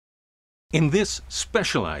In this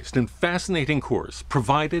specialized and fascinating course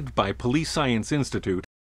provided by Police Science Institute,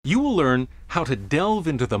 you will learn how to delve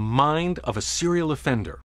into the mind of a serial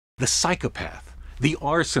offender, the psychopath, the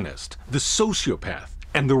arsonist, the sociopath,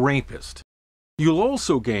 and the rapist. You'll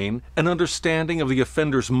also gain an understanding of the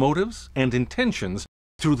offender's motives and intentions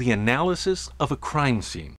through the analysis of a crime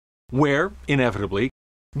scene, where, inevitably,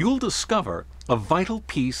 you'll discover a vital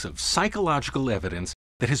piece of psychological evidence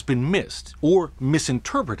that has been missed or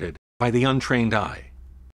misinterpreted by the untrained eye.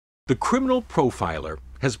 The criminal profiler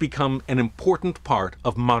has become an important part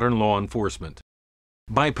of modern law enforcement.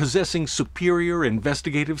 By possessing superior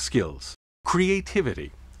investigative skills,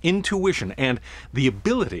 creativity, intuition, and the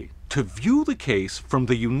ability to view the case from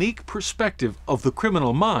the unique perspective of the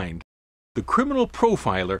criminal mind, the criminal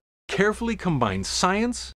profiler carefully combines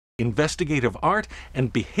science, investigative art,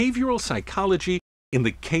 and behavioral psychology in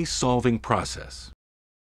the case-solving process.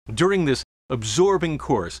 During this absorbing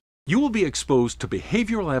course, you will be exposed to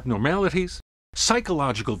behavioral abnormalities,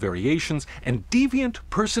 psychological variations, and deviant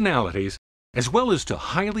personalities, as well as to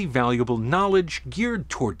highly valuable knowledge geared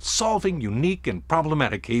toward solving unique and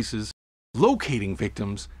problematic cases, locating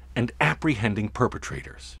victims, and apprehending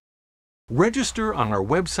perpetrators. Register on our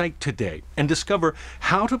website today and discover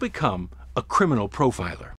how to become a criminal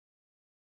profiler.